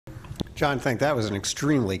John, I think that was an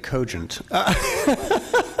extremely cogent,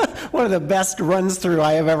 one of the best runs through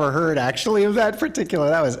I have ever heard, actually, of that particular.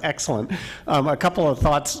 That was excellent. A couple of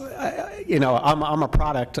thoughts. I'm a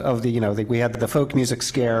product of we had the folk music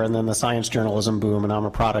scare and then the science journalism boom, and I'm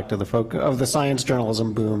a product of the science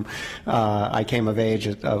journalism boom. I came of age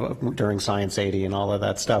during Science 80 and all of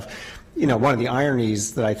that stuff. One of the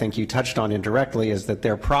ironies that I think you touched on indirectly is that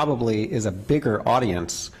there probably is a bigger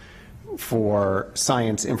audience for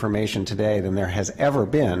science information today than there has ever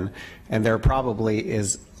been, and there probably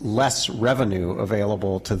is less revenue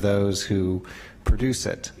available to those who produce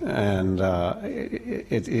it. And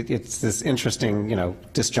it's this interesting,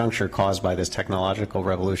 disjuncture caused by this technological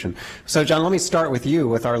revolution. So, John, let me start with you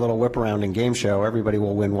with our little whip around and game show. Everybody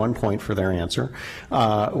will win 1 point for their answer,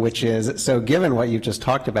 which is, so given what you've just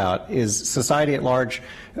talked about, is society at large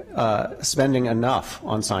spending enough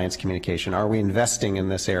on science communication? Are we investing in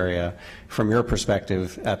this area, from your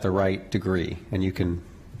perspective, at the right degree? And you can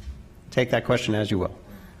take that question as you will.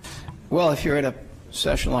 Well, if you're at a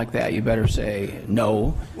session like that, you better say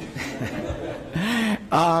no.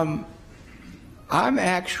 I'm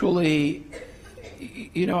actually,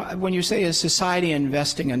 when you say, is society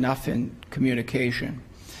investing enough in communication?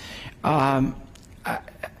 I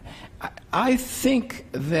think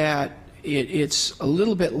that it's a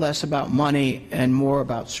little bit less about money and more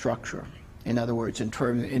about structure. In other words,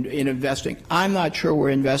 in investing. I'm not sure we're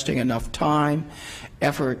investing enough time,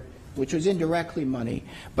 effort, which is indirectly money,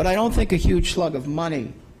 but I don't think a huge slug of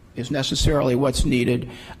money is necessarily what's needed.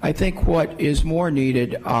 I think what is more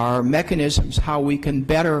needed are mechanisms how we can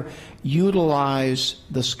better utilize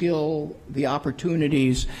the skill, the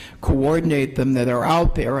opportunities, coordinate them that are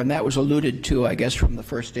out there, and that was alluded to, I guess, from the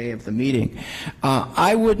first day of the meeting.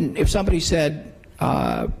 I wouldn't, if somebody said,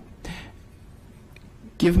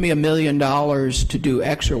 give me $1 million to do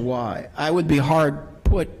X or Y, I would be hard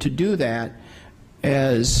put to do that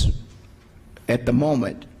at the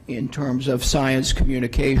moment in terms of science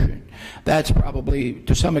communication. That's probably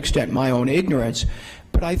to some extent my own ignorance,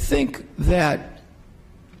 but I think that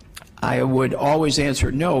I would always answer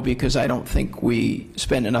no, because I don't think we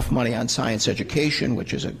spend enough money on science education,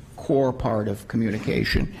 which is a core part of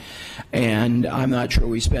communication, and I'm not sure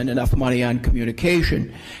we spend enough money on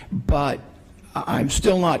communication, but I'm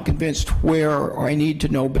still not convinced where, or I need to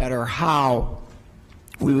know better how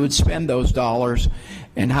we would spend those dollars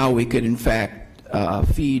and how we could in fact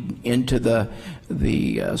feed into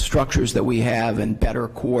the structures that we have and better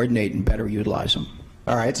coordinate and better utilize them.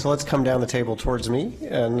 All right, so let's come down the table towards me,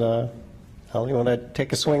 and Hal, you want to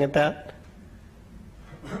take a swing at that?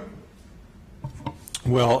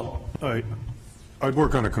 Well, I'd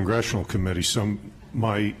work on a congressional committee, so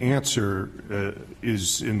my answer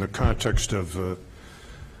is in the context of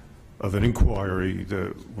an inquiry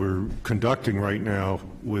that we're conducting right now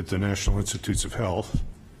with the National Institutes of Health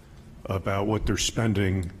about what they're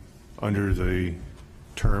spending under the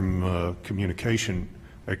term communication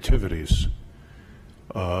activities.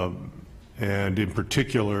 And in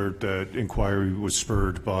particular, that inquiry was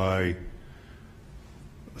spurred by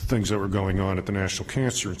things that were going on at the National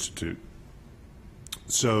Cancer Institute.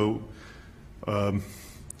 So I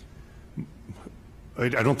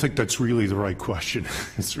don't think that's really the right question.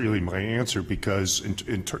 It's really my answer, because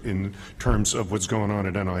in terms of what's going on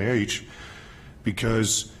at NIH,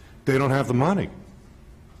 because they don't have the money.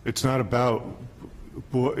 It's not about,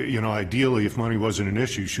 ideally, if money wasn't an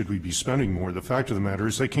issue, should we be spending more? The fact of the matter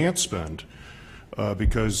is they can't spend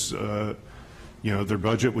because, their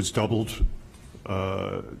budget was doubled.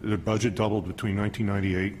 Their budget doubled between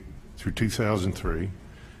 1998 through 2003.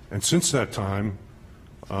 And since that time,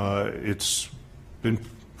 it's been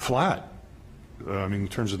flat. In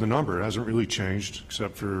terms of the number, it hasn't really changed,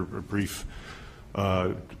 except for a brief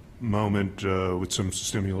moment with some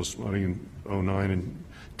stimulus money in 09 and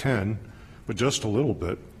 10, but just a little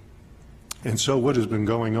bit. And so what has been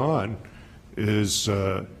going on is,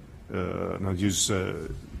 and I'll use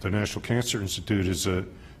the National Cancer Institute as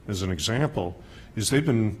an example, is they've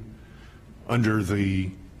been under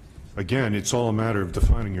the, again, it's all a matter of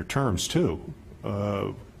defining your terms too.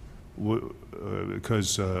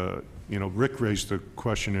 Because Rick raised the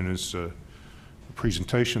question in his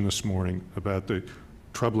presentation this morning about the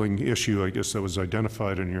troubling issue, I guess, that was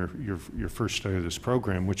identified in your first day of this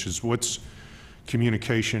program, which is what's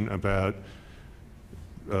communication about,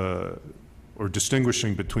 or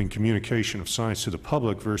distinguishing between communication of science to the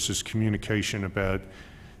public versus communication about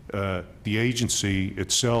the agency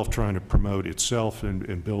itself trying to promote itself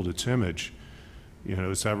and build its image.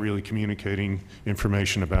 Is that really communicating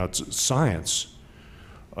information about science?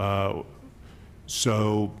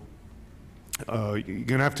 So you're going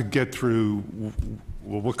to have to get through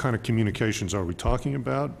well, what kind of communications are we talking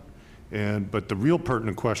about? But the real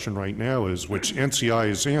pertinent question right now is, which NCI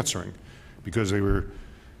is answering, because they were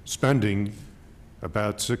spending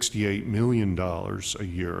about $68 million a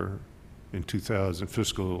year in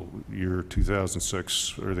fiscal year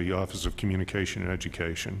 2006, or the Office of Communication and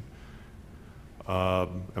Education,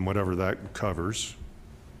 and whatever that covers.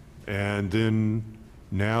 And then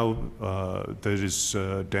now that is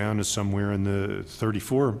down to somewhere in the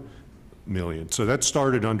 34 million. So that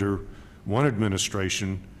started under one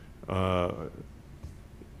administration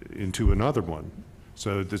into another one.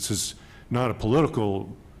 So this is not a political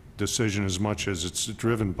decision as much as it's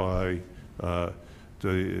driven by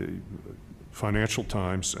the financial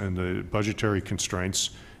times and the budgetary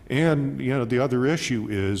constraints. And the other issue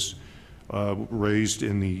is raised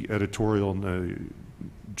in the editorial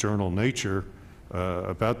journal Nature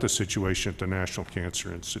about the situation at the National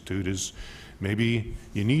Cancer Institute is maybe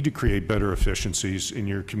you need to create better efficiencies in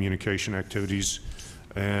your communication activities,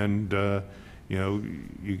 and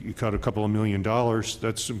you cut a couple of $1 million.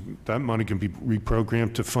 That money can be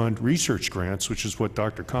reprogrammed to fund research grants, which is what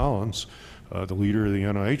Dr. Collins, the leader of the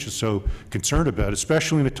NIH, is so concerned about,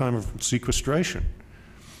 especially in a time of sequestration.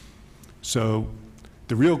 So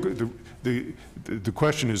the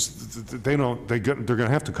question is, they're going to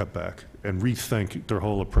have to cut back and rethink their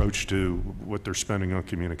whole approach to what they're spending on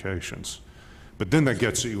communications. But then that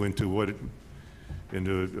gets you into a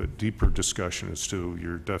deeper discussion as to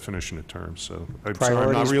your definition of terms. So I'm sorry,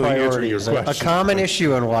 I'm not really answering your question. A common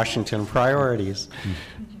issue in Washington, priorities.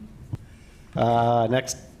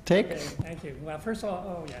 Next take. Okay, thank you. Well, first of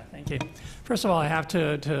all, thank you. First of all, I have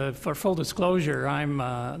to for full disclosure, I'm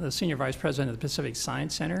the Senior Vice President of the Pacific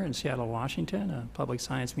Science Center in Seattle, Washington, a public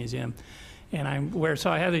science museum. And so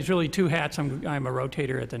I have these really two hats. I'm a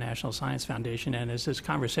rotator at the National Science Foundation, and as this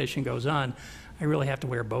conversation goes on, I really have to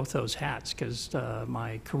wear both those hats because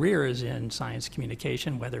my career is in science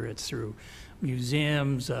communication, whether it's through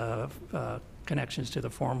museums, connections to the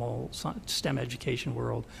formal STEM education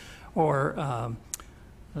world, or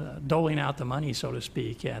doling out the money, so to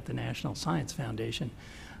speak, at the National Science Foundation.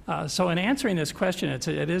 So in answering this question,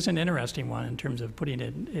 it is an interesting one in terms of putting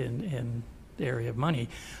it in the area of money.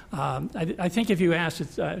 I think if you asked,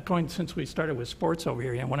 since we started with sports over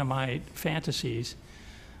here, and one of my fantasies,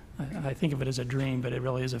 I think of it as a dream, but it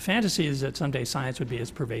really is a fantasy, is that someday science would be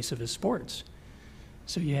as pervasive as sports.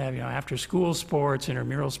 So you have, after school sports,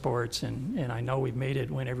 intramural sports, and I know we've made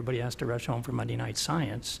it when everybody has to rush home for Monday night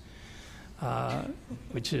science,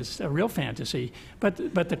 which is a real fantasy. But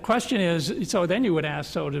the question is, so then you would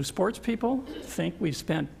ask, so do sports people think we've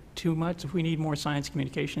spent too much, if we need more science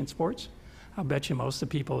communication in sports? I'll bet you most of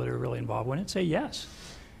the people that are really involved in it say yes.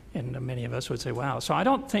 And many of us would say, wow. So I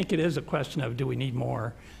don't think it is a question of, do we need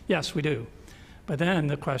more? Yes, we do. But then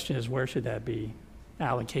the question is, where should that be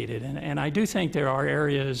allocated? And I do think there are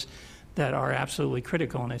areas that are absolutely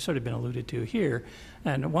critical, and they've sort of been alluded to here.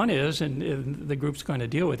 And one is, and the group's going to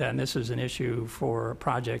deal with that, and this is an issue for a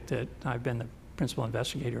project that I've been the principal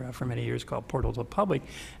investigator of for many years called Portal to the Public,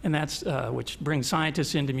 and that's which brings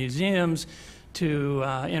scientists into museums to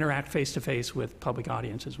interact face-to-face with public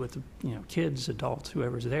audiences, with kids, adults,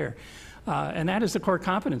 whoever's there. And that is the core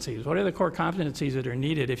competencies. What are the core competencies that are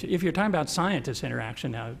needed? If you're talking about scientist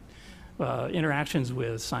interaction now, interactions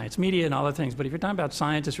with science media and all the things, but if you're talking about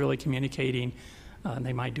scientists really communicating, and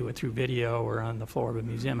they might do it through video or on the floor of a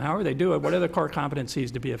museum, however they do it, what are the core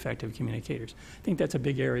competencies to be effective communicators? I think that's a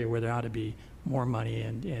big area where there ought to be more money,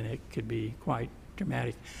 and it could be quite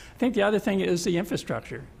dramatic. I think the other thing is the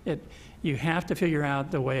infrastructure. You have to figure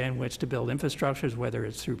out the way in which to build infrastructures, whether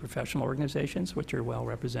it's through professional organizations, which are well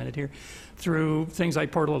represented here, through things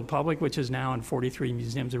like Portal to the Public, which is now in 43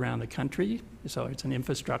 museums around the country, so it's an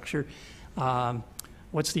infrastructure.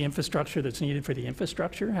 What's the infrastructure that's needed for the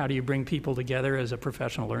infrastructure? How do you bring people together as a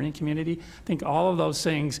professional learning community? I think all of those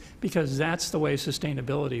things, because that's the way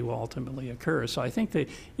sustainability will ultimately occur. So I think the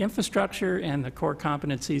infrastructure and the core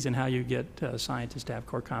competencies and how you get scientists to have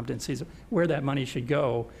core competencies, where that money should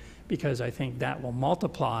go, because I think that will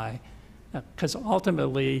multiply, because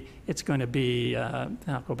ultimately it's going to be,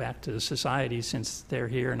 I'll go back to the society since they're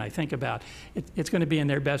here, and I think about it's going to be in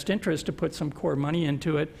their best interest to put some core money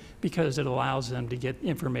into it because it allows them to get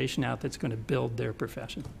information out that's going to build their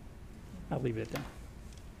profession. I'll leave it at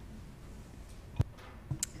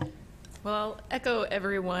that. Well, I'll echo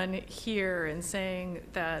everyone here in saying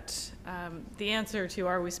that the answer to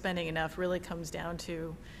are we spending enough really comes down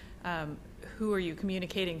to who are you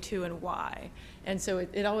communicating to and why? And so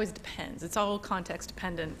it always depends. It's all context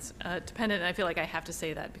dependent, and I feel like I have to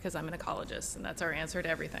say that because I'm an ecologist, and that's our answer to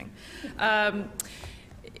everything.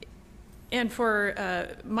 And for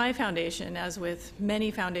my foundation, as with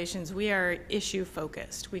many foundations, we are issue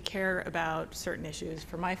focused. We care about certain issues.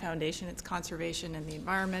 For my foundation, it's conservation and the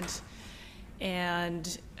environment.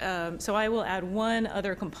 And so I will add one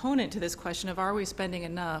other component to this question of are we spending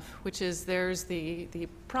enough, which is there's the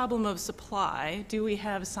problem of supply. Do we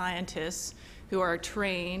have scientists who are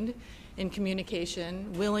trained in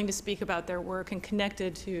communication, willing to speak about their work and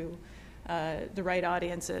connected to the right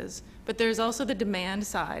audiences? But there's also the demand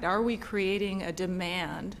side. Are we creating a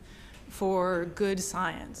demand for good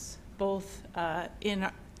science, both in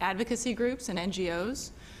advocacy groups and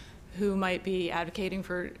NGOs who might be advocating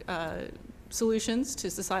for solutions to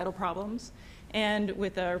societal problems, and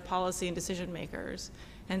with our policy and decision makers?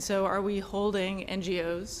 And so are we holding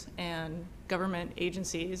NGOs and government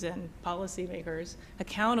agencies and policymakers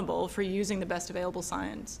accountable for using the best available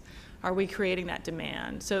science? Are we creating that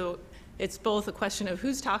demand? So it's both a question of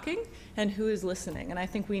who's talking and who is listening. And I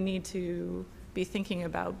think we need to be thinking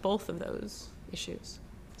about both of those issues.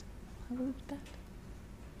 I'll leave it at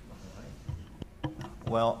that.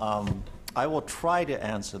 Well, I will try to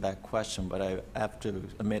answer that question, but I have to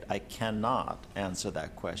admit I cannot answer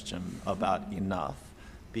that question about enough,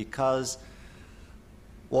 because,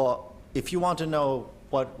 well, if you want to know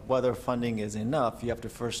whether funding is enough, you have to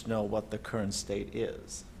first know what the current state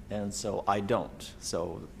is. And so I don't.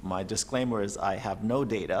 So my disclaimer is I have no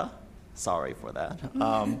data. Sorry for that.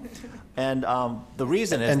 The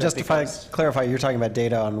reason is And just because, to clarify, you're talking about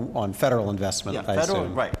data on federal investment, yeah, I federal,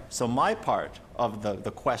 assume. right. So my part of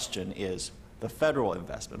the question is the federal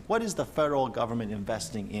investment. What is the federal government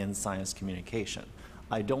investing in science communication?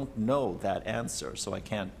 I don't know that answer, so I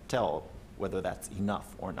can't tell whether that's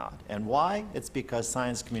enough or not. And why? It's because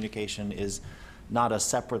science communication is not a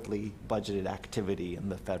separately budgeted activity in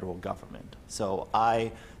the federal government. So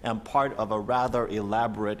I am part of a rather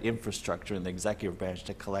elaborate infrastructure in the executive branch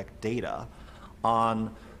to collect data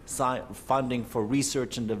on funding for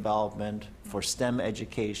research and development, for STEM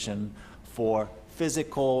education, for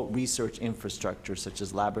physical research infrastructure such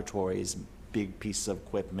as laboratories, big pieces of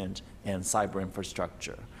equipment, and cyber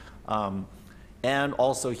infrastructure. And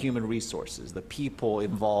also human resources, the people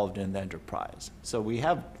involved in the enterprise. So we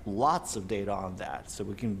have lots of data on that. So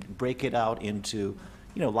we can break it out into,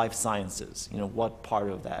 life sciences, what part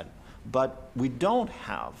of that. But we don't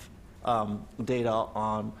have data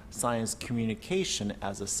on science communication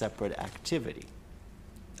as a separate activity.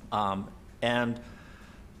 And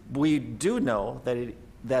we do know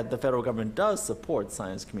that the federal government does support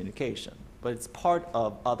science communication, but it's part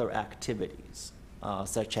of other activities,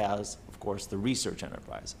 such as, of course, the research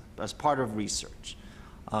enterprise, as part of research,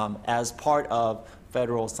 as part of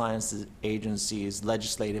federal science agencies,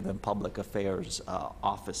 legislative and public affairs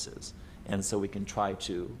offices. And so we can try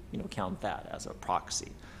to count that as a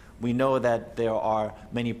proxy. We know that there are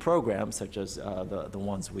many programs, such as the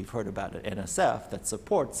ones we've heard about at NSF, that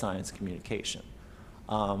support science communication.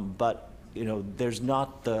 But there's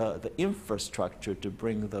not the infrastructure to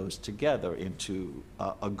bring those together into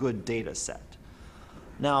a good data set.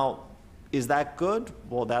 Now, is that good?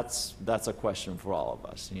 Well, that's a question for all of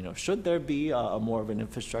us. Should there be more of an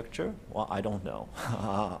infrastructure? Well, I don't know.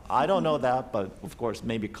 I don't know that, but of course,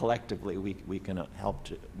 maybe collectively we can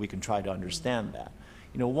we can try to understand that.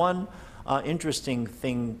 One interesting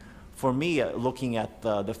thing for me, looking at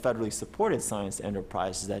the federally supported science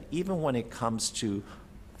enterprise, is that even when it comes to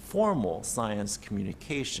formal science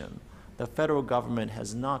communication, the federal government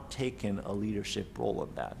has not taken a leadership role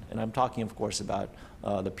in that. And I'm talking, of course, about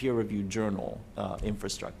the peer-reviewed journal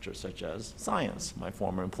infrastructure, such as Science, my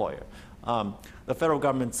former employer. The federal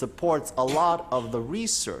government supports a lot of the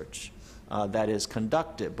research that is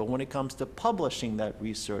conducted, but when it comes to publishing that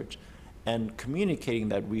research and communicating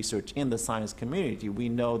that research in the science community, we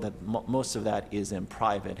know that most of that is in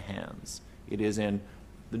private hands. It is in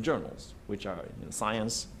the journals, which are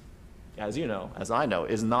Science, as you know, as I know,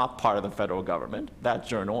 is not part of the federal government. That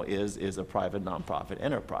journal is a private nonprofit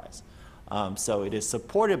enterprise. So it is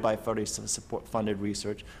supported by federally funded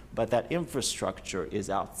research, but that infrastructure is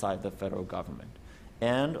outside the federal government.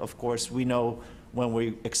 And of course, we know when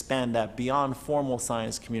we expand that beyond formal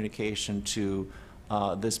science communication to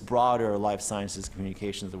this broader life sciences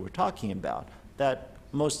communications that we're talking about, that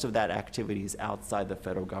most of that activity is outside the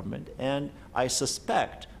federal government. And I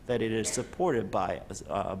suspect that it is supported by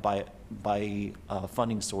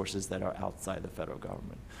funding sources that are outside the federal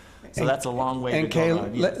government. So that's a long way to go.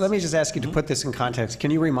 And Kay, let me just ask you to put this in context.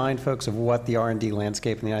 Can you remind folks of what the R&D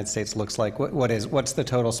landscape in the United States looks like? What's the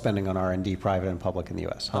total spending on R&D, private and public, in the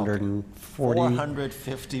U.S.? 140?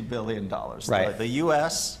 $450 billion. Right. The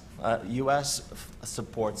U.S. U.S.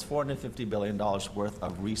 supports $450 billion worth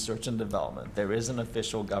of research and development. There is an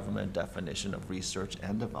official government definition of research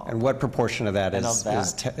and development. And what proportion of that And is,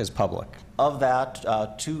 of that- is public? Of that,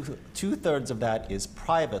 two-thirds of that is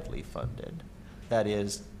privately funded. That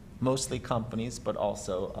is mostly companies, but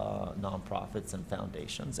also nonprofits and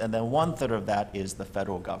foundations. And then 1/3 of that is the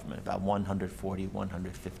federal government, about $140,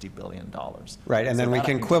 $150 billion. Right, and So then we that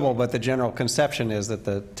can quibble, but the general conception is that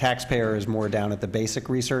the taxpayer is more down at the basic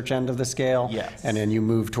research end of the scale. Yes. And then you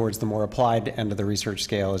move towards the more applied end of the research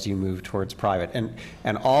scale as you move towards private.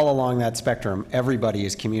 And all along that spectrum, everybody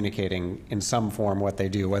is communicating in some form what they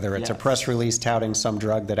do, whether it's a Yes. press release touting some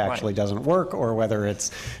drug that actually doesn't work, or whether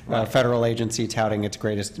it's a federal agency touting its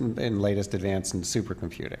greatest and latest advance in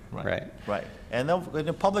supercomputing, right? Right. And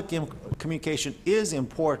the public communication is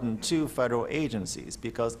important to federal agencies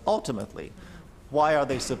because ultimately, why are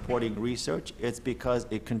they supporting research? It's because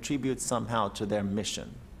it contributes somehow to their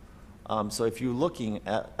mission. So if you're looking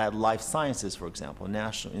at life sciences, for example,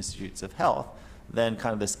 National Institutes of Health, then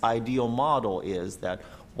kind of this ideal model is that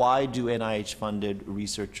why do NIH-funded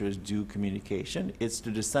researchers do communication? It's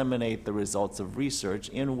to disseminate the results of research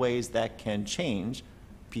in ways that can change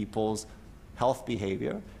people's health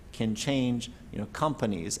behavior, can change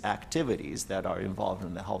companies' activities that are involved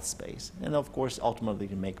in the health space, and of course ultimately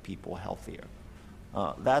to make people healthier.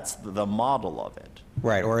 That's the model of it.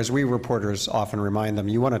 Right, or as we reporters often remind them,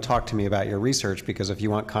 you want to talk to me about your research because if you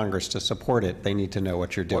want Congress to support it, they need to know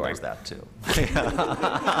what you're doing. Well, there's that too.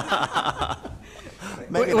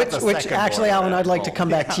 Which actually, Alan, I'd like to come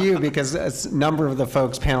back to you because a number of the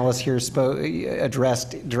folks, panelists here,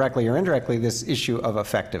 addressed directly or indirectly this issue of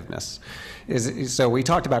effectiveness. So we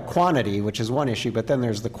talked about quantity, which is one issue, but then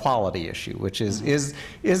there's the quality issue, which is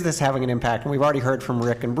this having an impact? And we've already heard from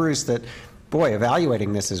Rick and Bruce that, boy,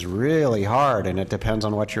 evaluating this is really hard, and it depends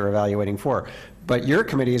on what you're evaluating for. But your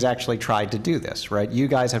committee has actually tried to do this, right? You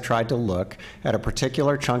guys have tried to look at a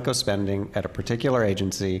particular chunk of spending at a particular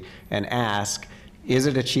agency and ask, is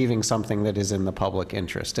it achieving something that is in the public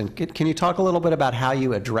interest? And can you talk a little bit about how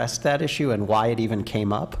you addressed that issue and why it even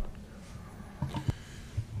came up?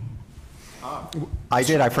 I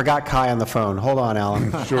did. I forgot Kai on the phone. Hold on,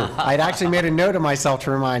 Alan. Sure. I'd actually made a note of myself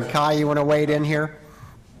to remind Kai, you want to wade in here?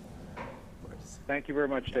 Thank you very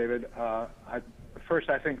much, David.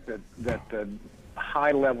 First, I think that the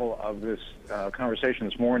high level of this conversation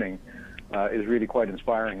this morning is really quite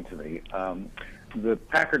inspiring to me. The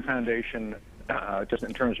Packard Foundation, just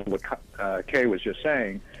in terms of what Kay was just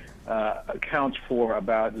saying, accounts for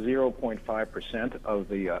about 0.5% of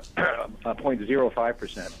the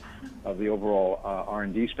 0.05% of the overall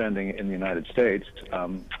R&D spending in the United States, a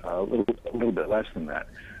little bit less than that.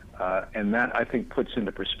 And that, I think, puts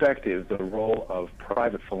into perspective the role of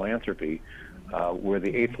private philanthropy. We're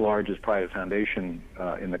the 8th largest private foundation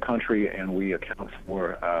in the country, and we account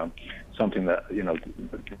for something that,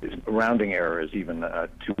 rounding error is even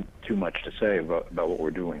too much to say about what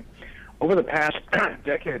we're doing. Over the past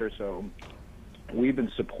decade or so, we've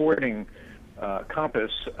been supporting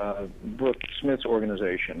Compass, Brooke Smith's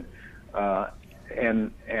organization,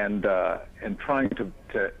 and trying to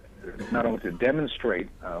not only to demonstrate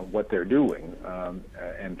what they're doing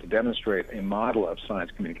and to demonstrate a model of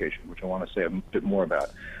science communication, which I want to say a bit more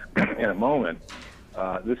about in a moment.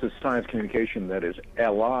 This is science communication that is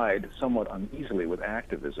allied somewhat uneasily with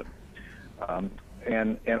activism.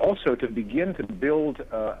 And also to begin to build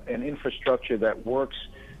an infrastructure that works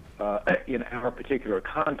in our particular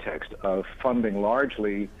context of funding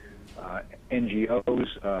largely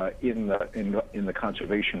NGOs in the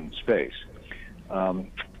conservation space.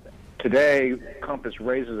 Today, Compass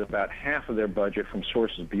raises about half of their budget from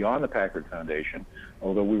sources beyond the Packard Foundation,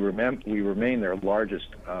 although we remain their largest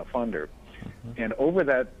funder. And over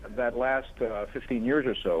that last 15 years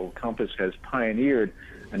or so, Compass has pioneered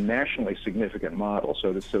a nationally significant model.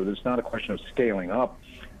 So it's not a question of scaling up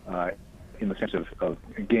in the sense of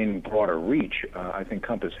gaining broader reach. I think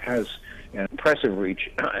Compass has an impressive reach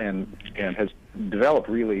and has developed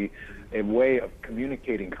really a way of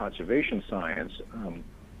communicating conservation science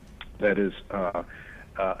that has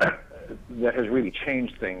really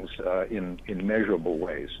changed things in measurable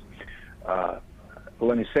ways.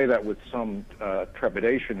 Let me say that with some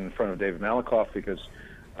trepidation in front of David Malakoff, because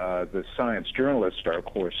the science journalists are, of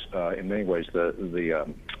course, in many ways the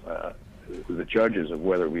judges of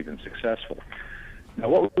whether we've been successful. Now,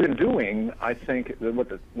 what we've been doing, I think, what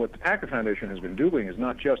the Packard Foundation has been doing is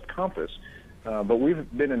not just Compass, but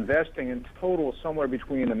we've been investing in total somewhere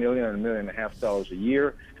between $1 million and $1.5 million a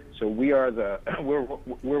year. So we are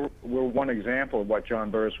we're one example of what John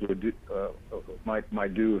Burris would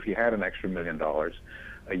might do if he had an extra $1 million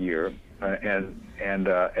a year. And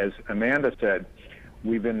as Amanda said,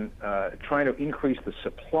 we've been trying to increase the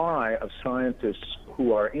supply of scientists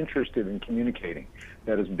who are interested in communicating.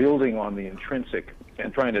 That is building on the intrinsic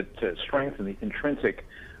and trying to strengthen the intrinsic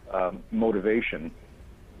motivation.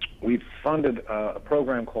 We've funded a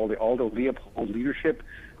program called the Aldo Leopold Leadership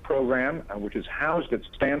Program, which is housed at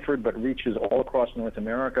Stanford but reaches all across North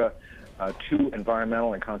America to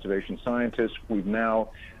environmental and conservation scientists. We've now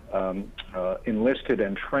enlisted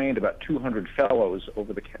and trained about 200 fellows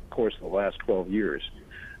over the course of the last 12 years.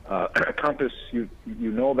 Compass, you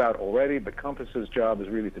know about already, but Compass's job is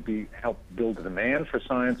really to help build the demand for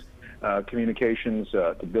science communications,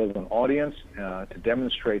 to build an audience, to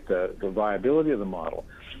demonstrate the viability of the model,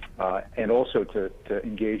 and also to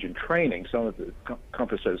engage in training. Some of the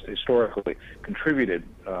Compass has historically contributed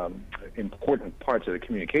important parts of the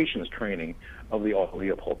communications training of the Aldo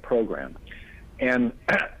Leopold program. And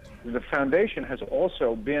the foundation has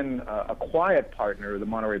also been a quiet partner of the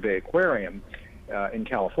Monterey Bay Aquarium in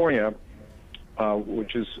California,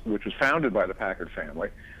 which was founded by the Packard family,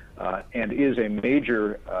 and is a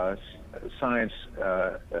major science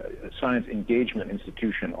engagement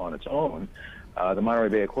institution on its own. The Monterey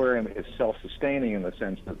Bay Aquarium is self-sustaining in the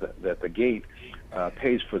sense that the gate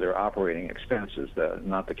pays for their operating expenses,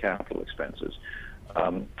 not the capital expenses.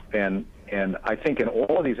 And I think in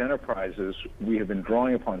all of these enterprises, we have been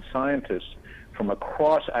drawing upon scientists from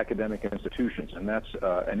across academic institutions, and that's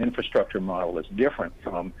an infrastructure model that's different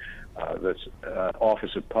from this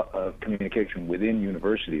Office of Communication within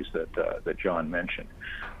universities that John mentioned.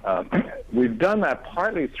 We've done that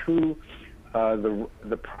partly through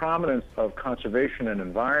the prominence of conservation and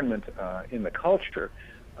environment in the culture.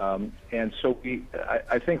 And so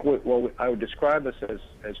I think what I would describe this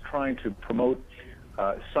as trying to promote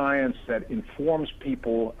science that informs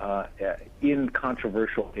people in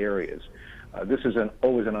controversial areas. This is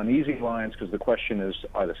always an uneasy line because the question is,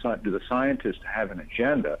 do the scientists have an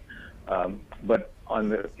agenda? But in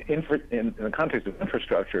the context of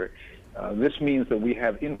infrastructure, this means that we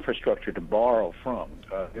have infrastructure to borrow from,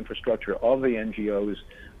 infrastructure of the NGOs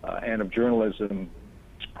and of journalism,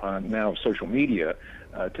 now of social media,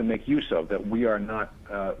 to make use of. That we're not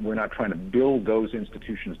trying to build those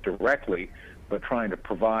institutions directly, but trying to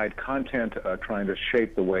provide content, trying to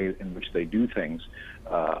shape the way in which they do things.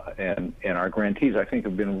 And our grantees, I think,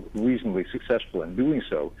 have been reasonably successful in doing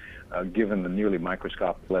so, given the nearly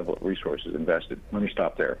microscopic level of resources invested. Let me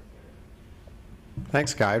stop there.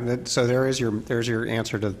 Thanks, Guy. So there's your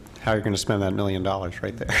answer to how you're going to spend that $1 million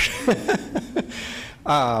right there.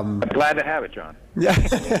 I'm glad to have it, John. Yeah.